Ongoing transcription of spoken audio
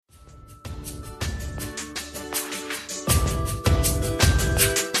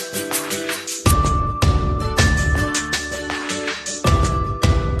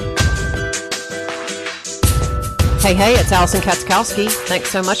Hey, it's Allison Katzkowski. Thanks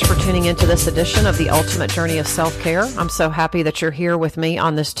so much for tuning into this edition of The Ultimate Journey of Self-Care. I'm so happy that you're here with me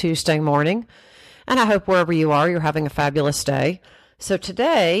on this Tuesday morning, and I hope wherever you are, you're having a fabulous day. So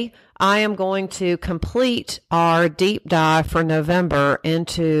today, I am going to complete our deep dive for November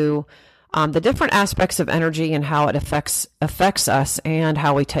into the different aspects of energy and how it affects us and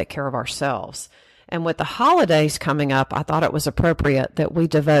how we take care of ourselves. And with the holidays coming up, I thought it was appropriate that we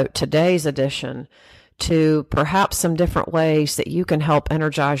devote today's edition to perhaps some different ways that you can help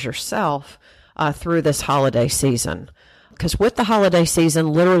energize yourself through this holiday season. Because with the holiday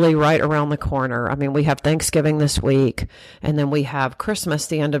season literally right around the corner, I mean, we have Thanksgiving this week, and then we have Christmas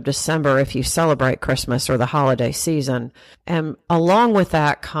the end of December if you celebrate Christmas or the holiday season. And along with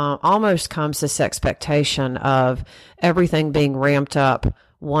that almost comes this expectation of everything being ramped up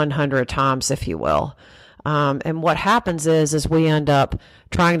 100 times, if you will. And what happens is we end up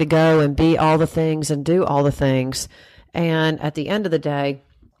trying to go and be all the things and do all the things. And at the end of the day,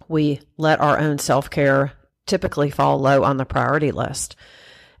 we let our own self-care typically fall low on the priority list.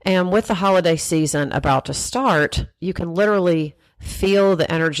 And with the holiday season about to start, you can literally feel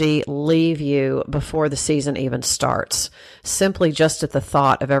the energy leave you before the season even starts, simply just at the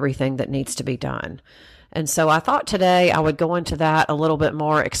thought of everything that needs to be done. And so I thought today I would go into that a little bit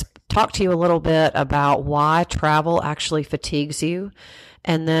more, talk to you a little bit about why travel actually fatigues you,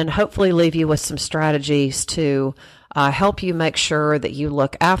 and then hopefully leave you with some strategies to help you make sure that you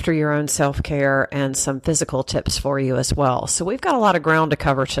look after your own self-care and some physical tips for you as well. So we've got a lot of ground to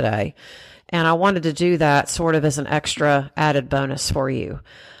cover today, and I wanted to do that sort of as an extra added bonus for you.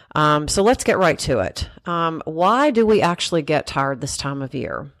 So let's get right to it. Why do we actually get tired this time of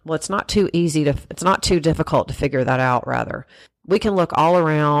year? Well, it's not too difficult to figure that out, rather. We can look all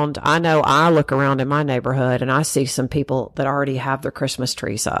around. I know I look around in my neighborhood and I see some people that already have their Christmas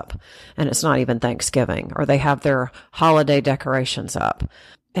trees up, and it's not even Thanksgiving, or they have their holiday decorations up.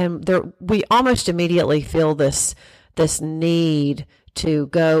 And we almost immediately feel this need to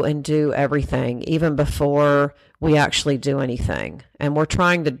go and do everything, even before we actually do anything. And we're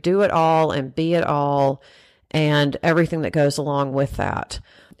trying to do it all and be it all and everything that goes along with that.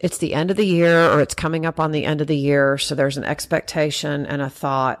 It's the end of the year, or it's coming up on the end of the year. So there's an expectation and a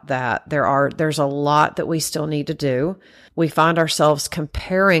thought that there's a lot that we still need to do. We find ourselves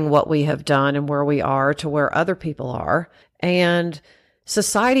comparing what we have done and where we are to where other people are. And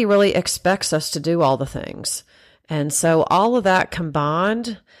society really expects us to do all the things. And so all of that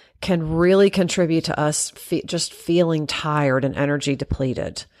combined can really contribute to us just feeling tired and energy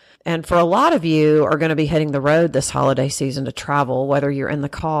depleted. And for a lot of you are going to be hitting the road this holiday season to travel, whether you're in the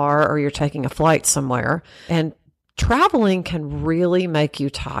car or you're taking a flight somewhere. And traveling can really make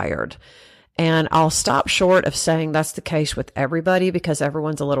you tired. And I'll stop short of saying that's the case with everybody because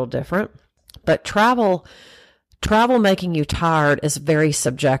everyone's a little different. But travel making you tired is very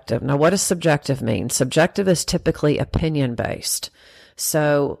subjective. Now, what does subjective mean? Subjective is typically opinion-based.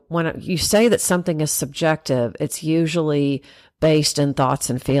 So when you say that something is subjective, it's usually based in thoughts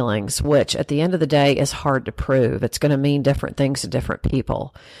and feelings, which at the end of the day is hard to prove. It's going to mean different things to different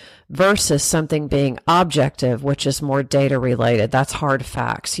people versus something being objective, which is more data related. That's hard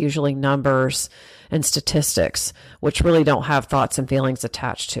facts, usually numbers and statistics, which really don't have thoughts and feelings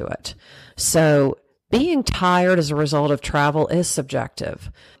attached to it. So being tired as a result of travel is subjective.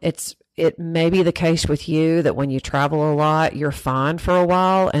 It may be the case with you that when you travel a lot, you're fine for a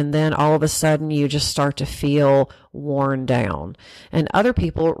while, and then all of a sudden you just start to feel worn down. And other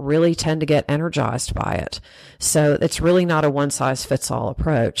people really tend to get energized by it. So it's really not a one-size-fits-all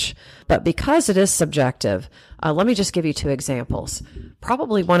approach. But because it is subjective, let me just give you two examples.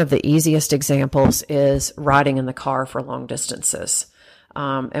 Probably one of the easiest examples is riding in the car for long distances.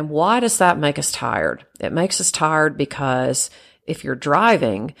 And why does that make us tired? It makes us tired because if you're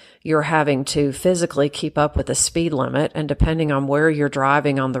driving, you're having to physically keep up with the speed limit. And depending on where you're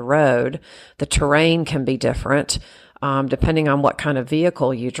driving on the road, the terrain can be different. Depending on what kind of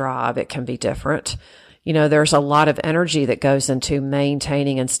vehicle you drive, it can be different. You know, there's a lot of energy that goes into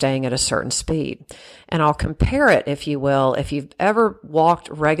maintaining and staying at a certain speed. And I'll compare it, if you will, if you've ever walked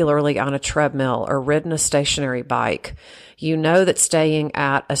regularly on a treadmill or ridden a stationary bike, you know that staying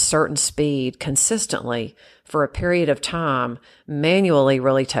at a certain speed consistently for a period of time manually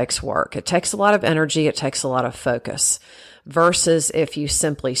really takes work. It takes a lot of energy. It takes a lot of focus versus if you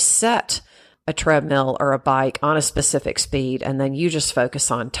simply set a treadmill or a bike on a specific speed and then you just focus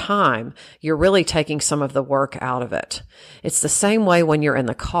on time, you're really taking some of the work out of it. It's the same way when you're in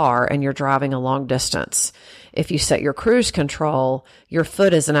the car and you're driving a long distance. If you set your cruise control, your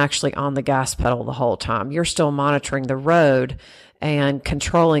foot isn't actually on the gas pedal the whole time. You're still monitoring the road and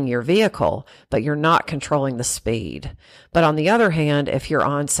controlling your vehicle, but you're not controlling the speed. But on the other hand, if you're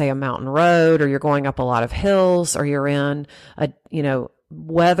on, say, a mountain road, or you're going up a lot of hills, or you're in a,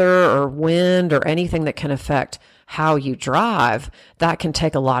 weather or wind or anything that can affect how you drive, that can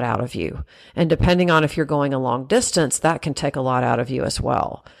take a lot out of you. And depending on if you're going a long distance, that can take a lot out of you as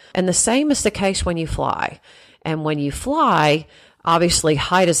well. And the same is the case when you fly. And when you fly, obviously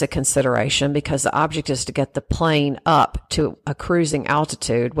height is a consideration because the object is to get the plane up to a cruising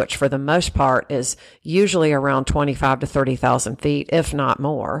altitude, which for the most part is usually around 25 to 30,000 feet, if not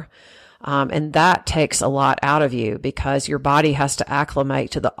more. And that takes a lot out of you because your body has to acclimate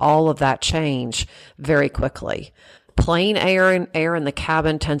to all of that change very quickly. Plain air in the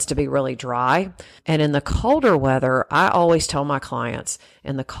cabin tends to be really dry. And in the colder weather, I always tell my clients,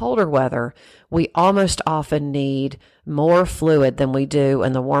 in the colder weather, we almost often need more fluid than we do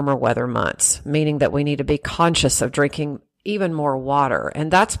in the warmer weather months, meaning that we need to be conscious of drinking even more water. And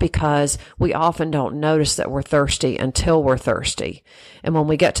that's because we often don't notice that we're thirsty until we're thirsty. And when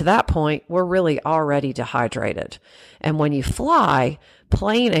we get to that point, we're really already dehydrated. And when you fly,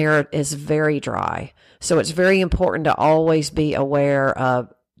 plain air is very dry. So it's very important to always be aware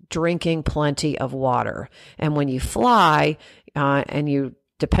of drinking plenty of water. And when you fly,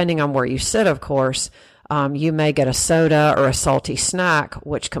 depending on where you sit, of course, you may get a soda or a salty snack,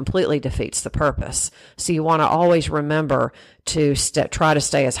 which completely defeats the purpose. So you want to always remember to try to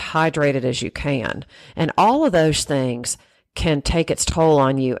stay as hydrated as you can. And all of those things can take its toll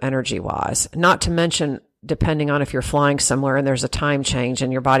on you energy-wise, not to mention depending on if you're flying somewhere and there's a time change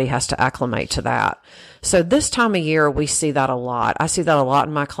and your body has to acclimate to that. So this time of year, we see that a lot. I see that a lot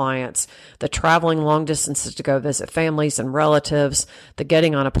in my clients, the traveling long distances to go visit families and relatives, the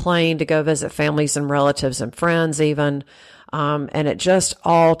getting on a plane to go visit families and relatives and friends even. And it just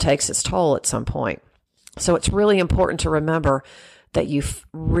all takes its toll at some point. So it's really important to remember that you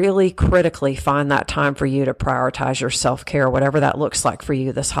really critically find that time for you to prioritize your self-care, whatever that looks like for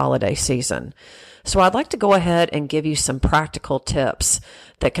you this holiday season. So I'd like to go ahead and give you some practical tips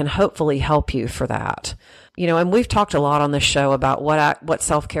that can hopefully help you for that. And we've talked a lot on this show about what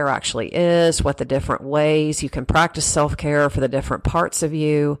self-care actually is, what the different ways you can practice self-care for the different parts of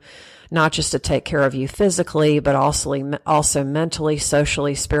you, not just to take care of you physically, but also mentally,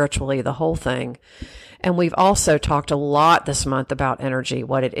 socially, spiritually, the whole thing. And we've also talked a lot this month about energy,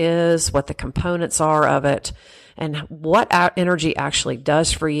 what it is, what the components are of it, and what energy actually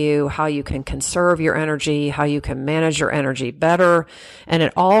does for you, how you can conserve your energy, how you can manage your energy better. And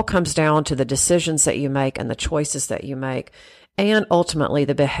it all comes down to the decisions that you make and the choices that you make, and ultimately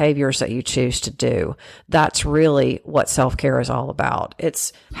the behaviors that you choose to do. That's really what self-care is all about.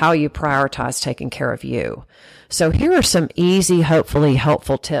 It's how you prioritize taking care of you. So here are some easy, hopefully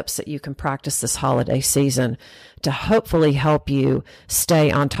helpful tips that you can practice this holiday season to hopefully help you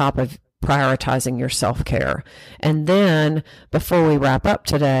stay on top of prioritizing your self-care. And then before we wrap up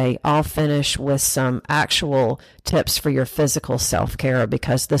today, I'll finish with some actual tips for your physical self-care,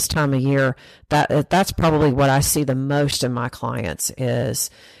 because this time of year, that's probably what I see the most in my clients is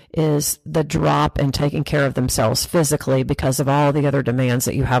the drop in taking care of themselves physically because of all the other demands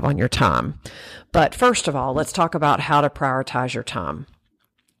that you have on your time. But first of all, let's talk about how to prioritize your time.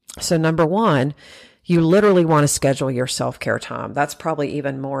 So number one, you literally want to schedule your self-care time. That's probably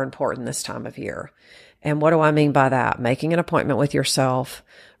even more important this time of year. And what do I mean by that? Making an appointment with yourself,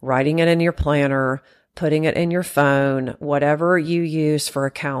 writing it in your planner, putting it in your phone, whatever you use for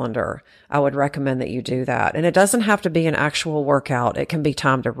a calendar. I would recommend that you do that. And it doesn't have to be an actual workout. It can be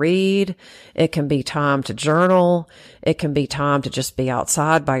time to read. It can be time to journal. It can be time to just be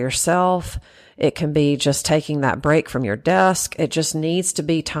outside by yourself. It can be just taking that break from your desk. It just needs to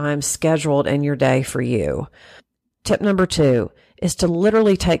be time scheduled in your day for you. Tip number 2 is to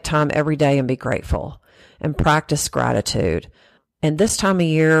literally take time every day and be grateful and practice gratitude. And this time of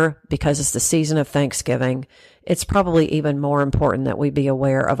year, because it's the season of Thanksgiving, it's probably even more important that we be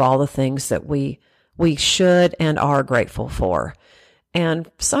aware of all the things that we should and are grateful for.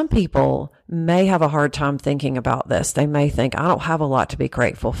 And some people may have a hard time thinking about this. They may think, I don't have a lot to be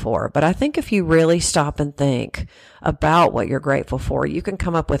grateful for. But I think if you really stop and think about what you're grateful for, you can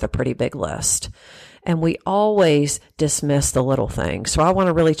come up with a pretty big list. And we always dismiss the little things. So I want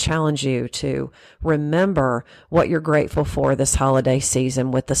to really challenge you to remember what you're grateful for this holiday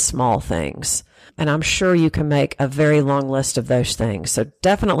season with the small things. And I'm sure you can make a very long list of those things. So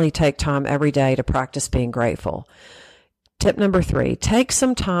definitely take time every day to practice being grateful. Tip number 3, take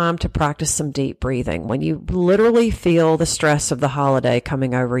some time to practice some deep breathing. When you literally feel the stress of the holiday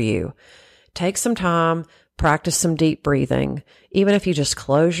coming over you, take some time, practice some deep breathing. Even if you just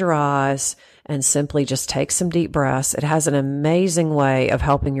close your eyes and simply just take some deep breaths, it has an amazing way of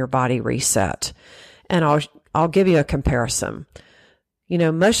helping your body reset. And I'll give you a comparison. You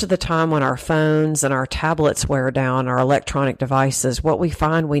know, most of the time when our phones and our tablets wear down, our electronic devices, what we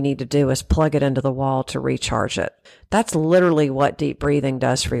find we need to do is plug it into the wall to recharge it. That's literally what deep breathing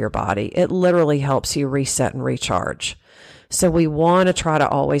does for your body. It literally helps you reset and recharge. So we want to try to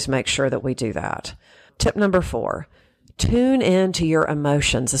always make sure that we do that. Tip number 4, tune into your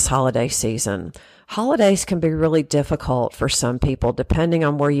emotions this holiday season. Holidays can be really difficult for some people, depending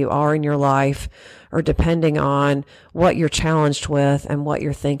on where you are in your life or depending on what you're challenged with and what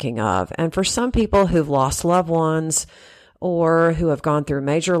you're thinking of. And for some people who've lost loved ones or who have gone through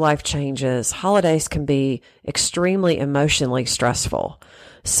major life changes, holidays can be extremely emotionally stressful.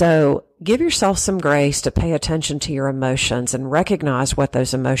 So give yourself some grace to pay attention to your emotions and recognize what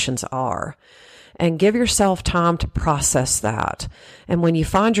those emotions are. And give yourself time to process that. And when you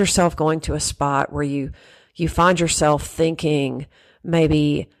find yourself going to a spot where you find yourself thinking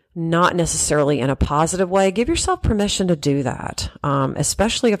maybe not necessarily in a positive way, give yourself permission to do that,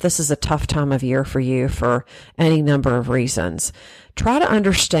 especially if this is a tough time of year for you for any number of reasons. Try to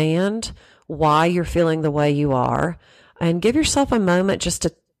understand why you're feeling the way you are and give yourself a moment just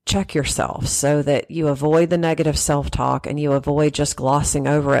to check yourself so that you avoid the negative self-talk and you avoid just glossing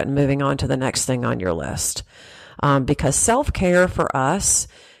over it and moving on to the next thing on your list. Because self-care for us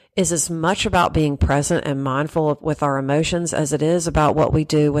is as much about being present and mindful with our emotions as it is about what we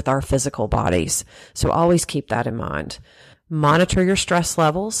do with our physical bodies. So always keep that in mind. Monitor your stress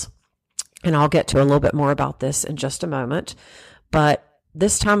levels, and I'll get to a little bit more about this in just a moment. But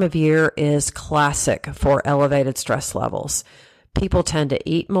this time of year is classic for elevated stress levels. People tend to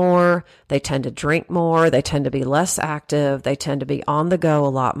eat more, they tend to drink more, they tend to be less active, they tend to be on the go a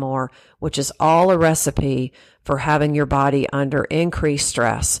lot more, which is all a recipe for having your body under increased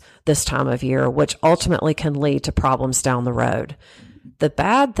stress this time of year, which ultimately can lead to problems down the road. The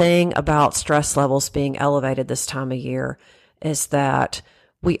bad thing about stress levels being elevated this time of year is that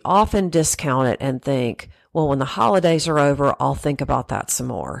we often discount it and think, well, when the holidays are over, I'll think about that some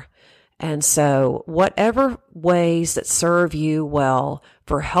more. And so whatever ways that serve you well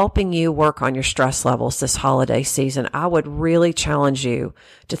for helping you work on your stress levels this holiday season, I would really challenge you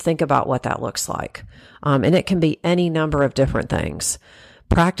to think about what that looks like. And it can be any number of different things.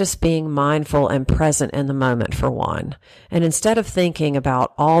 Practice being mindful and present in the moment for one. And instead of thinking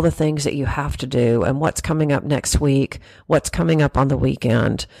about all the things that you have to do and what's coming up next week, what's coming up on the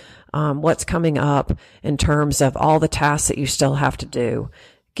weekend, what's coming up in terms of all the tasks that you still have to do,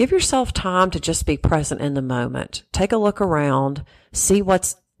 give yourself time to just be present in the moment. Take a look around, see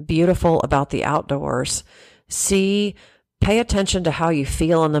what's beautiful about the outdoors, pay attention to how you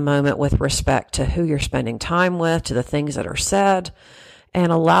feel in the moment with respect to who you're spending time with, to the things that are said,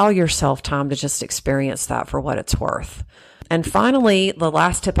 and allow yourself time to just experience that for what it's worth. And finally, the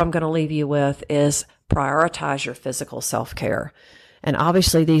last tip I'm going to leave you with is prioritize your physical self-care. And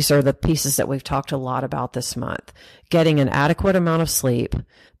obviously, these are the pieces that we've talked a lot about this month. Getting an adequate amount of sleep,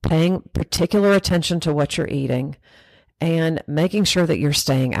 paying particular attention to what you're eating, and making sure that you're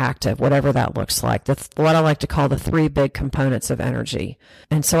staying active, whatever that looks like. That's what I like to call the 3 big components of energy.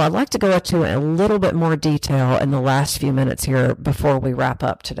 And so I'd like to go into a little bit more detail in the last few minutes here before we wrap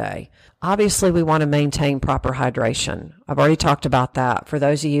up today. Obviously, we want to maintain proper hydration. I've already talked about that. For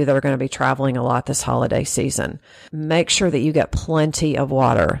those of you that are going to be traveling a lot this holiday season, make sure that you get plenty of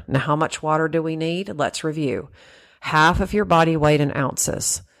water. Now, how much water do we need? Let's review. Half of your body weight in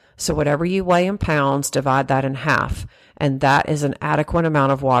ounces. So whatever you weigh in pounds, divide that in half. And that is an adequate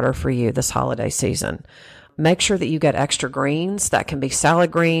amount of water for you this holiday season. Make sure that you get extra greens. That can be salad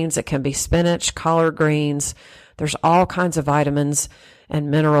greens. It can be spinach, collard greens. There's all kinds of vitamins and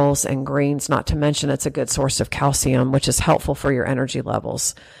minerals and greens, not to mention it's a good source of calcium, which is helpful for your energy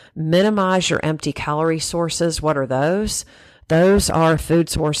levels. Minimize your empty calorie sources. What are those? Those are food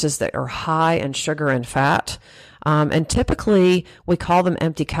sources that are high in sugar and fat. And typically we call them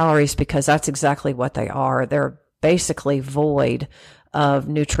empty calories because that's exactly what they are. They're basically void of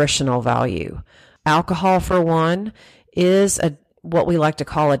nutritional value. Alcohol, for one, is what we like to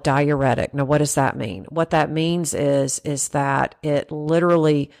call a diuretic. Now, what does that mean? What that means is that it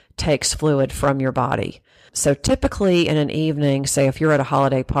literally takes fluid from your body. So typically in an evening, say if you're at a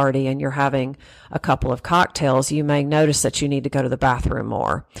holiday party and you're having a couple of cocktails, you may notice that you need to go to the bathroom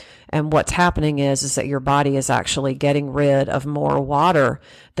more. And what's happening is that your body is actually getting rid of more water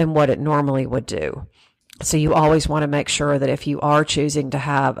than what it normally would do. So you always want to make sure that if you are choosing to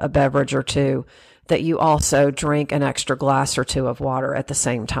have a beverage or two, that you also drink an extra glass or two of water at the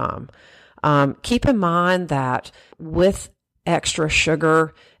same time. Keep in mind that with extra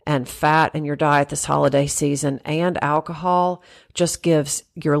sugar and fat in your diet this holiday season and alcohol just gives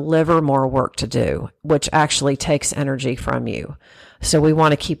your liver more work to do, which actually takes energy from you. So we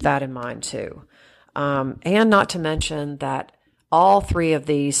want to keep that in mind too. And not to mention that all three of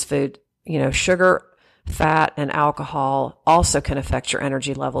these food, sugar, fat, and alcohol also can affect your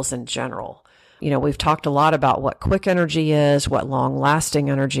energy levels in general. We've talked a lot about what quick energy is, what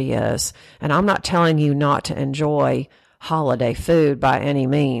long-lasting energy is, and I'm not telling you not to enjoy holiday food by any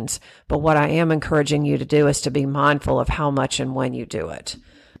means, but what I am encouraging you to do is to be mindful of how much and when you do it.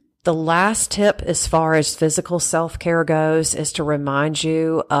 The last tip as far as physical self-care goes is to remind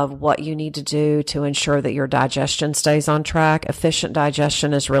you of what you need to do to ensure that your digestion stays on track. Efficient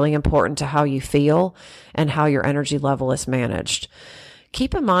digestion is really important to how you feel and how your energy level is managed.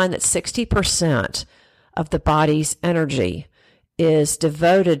 Keep in mind that 60% of the body's energy is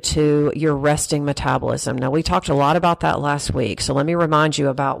devoted to your resting metabolism. Now, we talked a lot about that last week, so let me remind you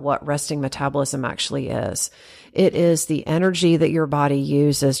about what resting metabolism actually is. It is the energy that your body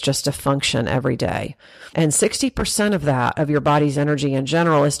uses just to function every day. And 60% of that, of your body's energy in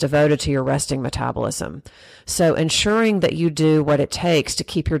general, is devoted to your resting metabolism. So ensuring that you do what it takes to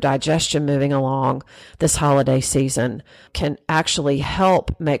keep your digestion moving along this holiday season can actually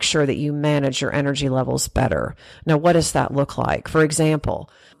help make sure that you manage your energy levels better. Now, what does that look like? For example,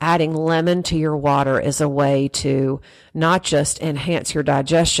 adding lemon to your water is a way to not just enhance your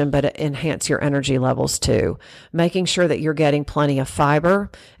digestion, but enhance your energy levels too. Making sure that you're getting plenty of fiber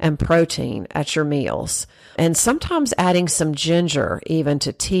and protein at your meals. And sometimes adding some ginger even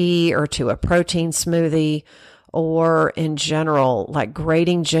to tea or to a protein smoothie, or in general, like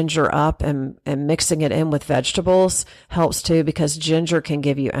grating ginger up and mixing it in with vegetables helps too, because ginger can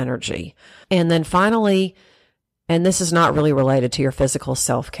give you energy. And then finally, and this is not really related to your physical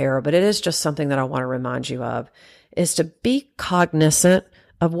self-care, but it is just something that I want to remind you of, is to be cognizant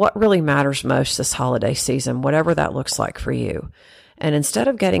of what really matters most this holiday season, whatever that looks like for you. And instead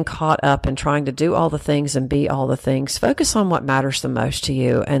of getting caught up in trying to do all the things and be all the things, focus on what matters the most to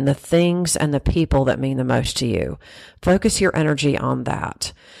you and the things and the people that mean the most to you. Focus your energy on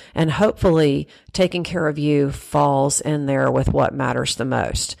that. And hopefully taking care of you falls in there with what matters the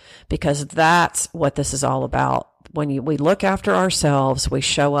most, because that's what this is all about. When we look after ourselves, we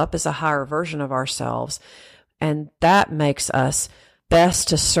show up as a higher version of ourselves, and that makes us best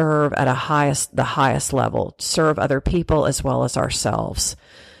to serve at the highest level, serve other people as well as ourselves.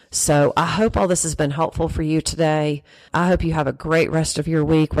 So I hope all this has been helpful for you today. I hope you have a great rest of your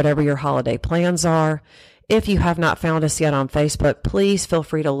week, whatever your holiday plans are. If you have not found us yet on Facebook, please feel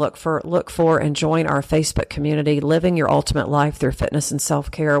free to look for and join our Facebook community, Living Your Ultimate Life Through Fitness and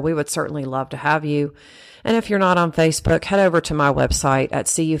Self-Care. We would certainly love to have you. And if you're not on Facebook, head over to my website at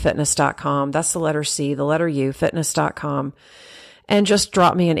cufitness.com. That's the letter C, the letter U, fitness.com. And just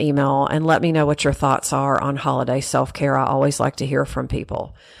drop me an email and let me know what your thoughts are on holiday self-care. I always like to hear from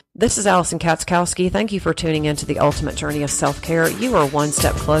people. This is Allison Katzkowski. Thank you for tuning into the Ultimate Journey of Self-Care. You are one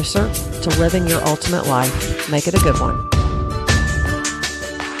step closer to living your ultimate life. Make it a good one.